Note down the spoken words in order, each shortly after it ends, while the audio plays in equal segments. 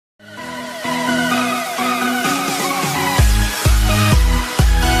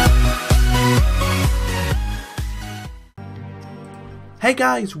Hey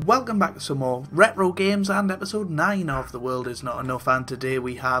guys, welcome back to some more retro games and episode 9 of The World Is Not Enough, and today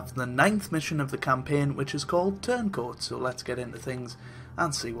we have the 9th mission of the campaign, which is called Turncoat, so let's get into things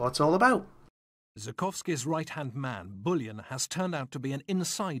and see what it's all about. Zukovsky's right-hand man, Bullion, has turned out to be an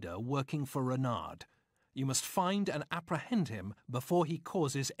insider working for Renard. You must find and apprehend him before he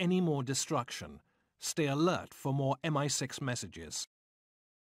causes any more destruction. Stay alert for more MI6 messages.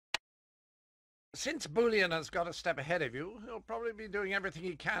 Since Bullion has got a step ahead of you, he'll probably be doing everything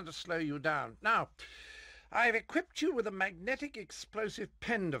he can to slow you down. Now, I've equipped you with a magnetic explosive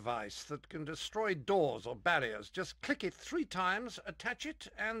pen device that can destroy doors or barriers. Just click it 3 times, attach it,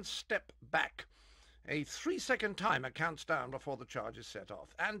 and step back. A 3-second timer counts down before the charge is set off.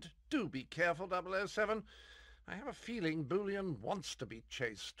 And do be careful, 007. I have a feeling Bullion wants to be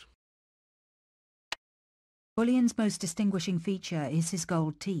chased. Bullion's most distinguishing feature is his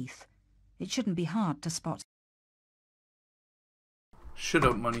gold teeth. It shouldn't be hard to spot. Shut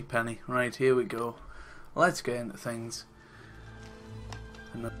up, Moneypenny. Right, here we go. Let's get into things.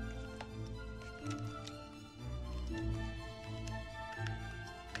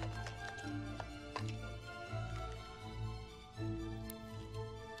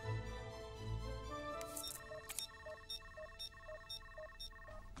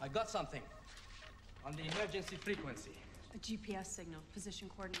 I got something on the emergency frequency. A GPS signal, position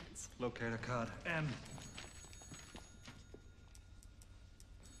coordinates. Locator card.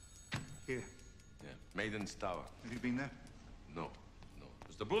 Here. Yeah, Maiden's Tower. Have you been there? No.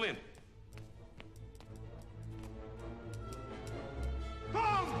 Mr. Bullion.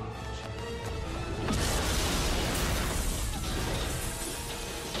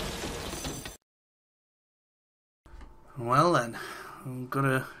 Well then, I'm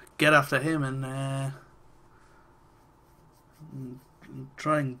gonna get after him and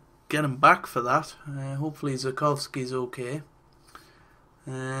try and get him back for that. Hopefully Zukovsky's okay.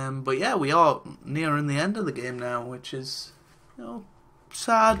 But yeah, we are nearing the end of the game now, which is, you know,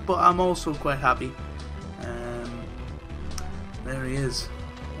 sad, but I'm also quite happy. There he is.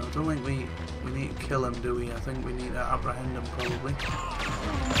 I don't think we need to kill him, do we? I think we need to apprehend him, probably.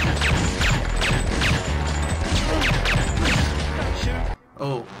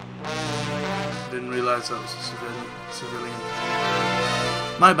 Oh. Didn't realise that was a civilian.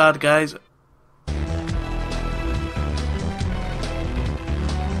 My bad, guys.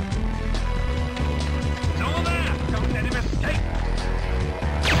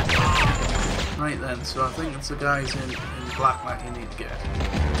 Right then, so I think it's the guys in black that you need to get.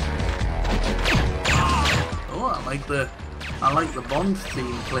 Oh, I like the Bond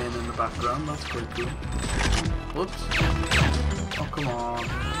theme playing in the background. That's quite cool. Whoops. Oh, come on.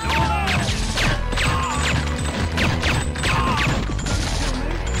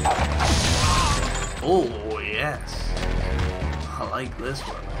 Oh, yes. I like this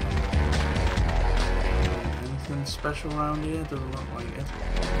one. Anything special around here? Doesn't look like it.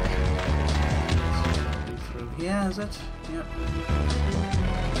 Through here, is it? Yep.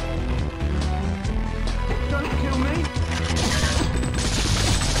 Don't kill me!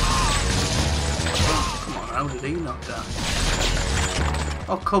 Come on, how did he knock down?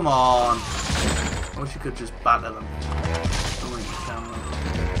 Oh, come on! I wish you could just batter them. Don't think you can, though.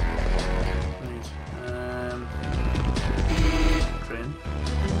 Right. Train.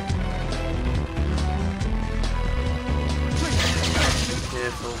 Be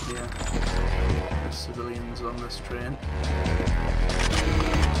careful here. There's civilians on this train.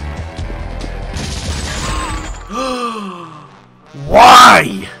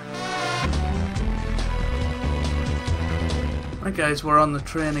 Why? Right guys, we're on the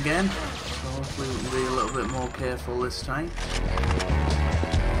train again, so hopefully we can be a little bit more careful this time.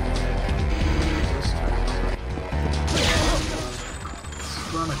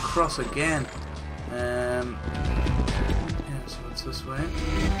 Let's run across again. Yeah, so it's this way.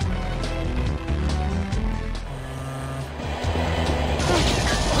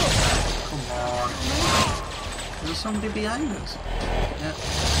 Come on. There's somebody behind us. Yeah.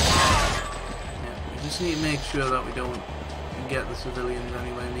 We just need to make sure that we don't get the civilians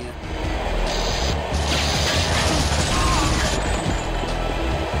anywhere near.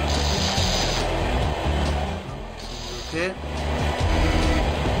 Okay.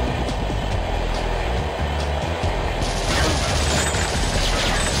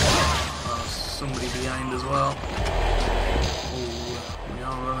 Oh, somebody behind as well. Oh, we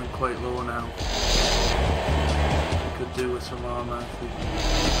are running quite low now. We could do with some armor if we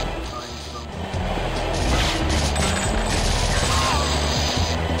find some.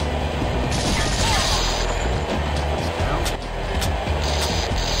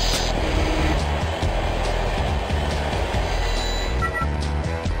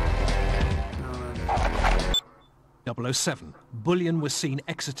 007. Bullion was seen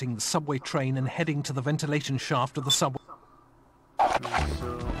exiting the subway train and heading to the ventilation shaft of the subway.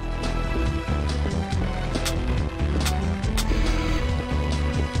 So...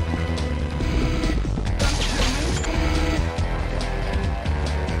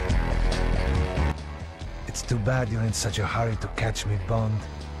 It's too bad you're in such a hurry to catch me, Bond.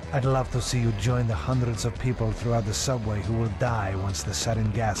 I'd love to see you join the hundreds of people throughout the subway who will die once the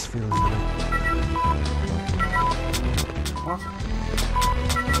sarin gas fills the room. What?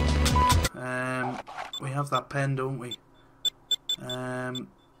 We have that pen, don't we? There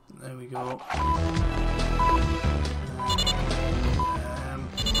we go.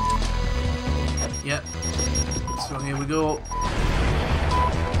 Yeah. So here we go.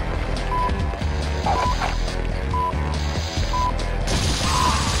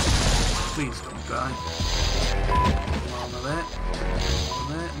 Please don't die. Come on there.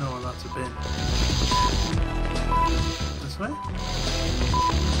 There. No, that's a bin. This way?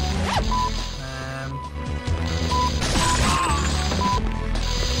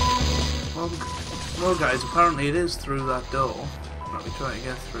 Well guys, apparently it is through that door that we try to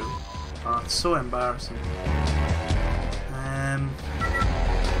get through. Oh, it's so embarrassing.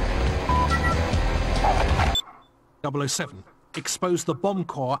 007. Expose the bomb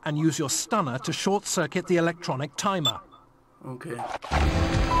core and use your stunner to short-circuit the electronic timer. Okay.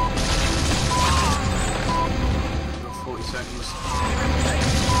 40 seconds.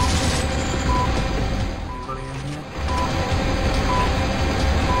 Anybody in here?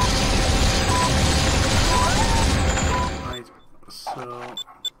 Right, so...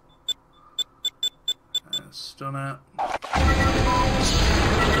 stunner.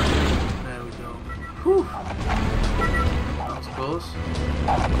 There we go. Whew! That was close.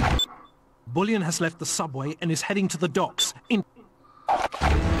 Bullion has left the subway and is heading to the docks. I'll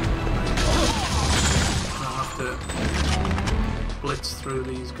have to blitz through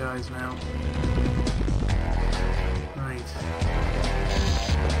these guys now. Right.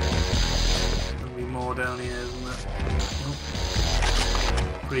 There'll be more down here, isn't there? Nope.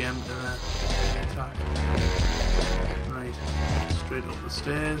 Preempt the attack. Right. Straight up the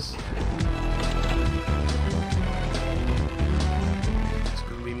stairs. There's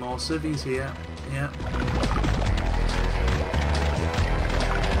going to be more civvies here. Yeah.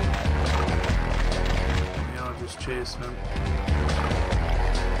 Just chasing him.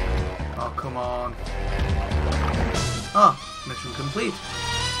 Oh, come on. Oh, mission complete.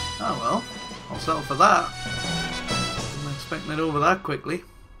 Oh well, I'll settle for that. Wasn't expecting it over that quickly.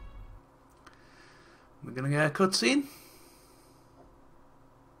 We're gonna get a cutscene.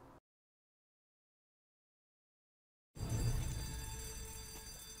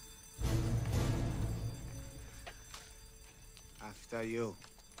 After you.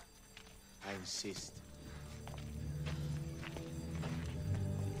 I insist.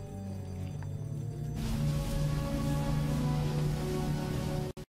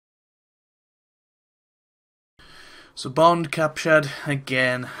 So Bond captured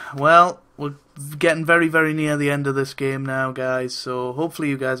again. Well, we're getting very, very near the end of this game now, guys. So hopefully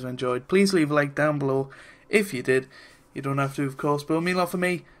you guys have enjoyed. Please leave a like down below if you did. You don't have to, of course, but it will mean a lot for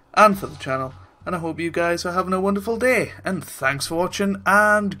me and for the channel. And I hope you guys are having a wonderful day. And thanks for watching,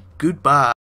 and goodbye.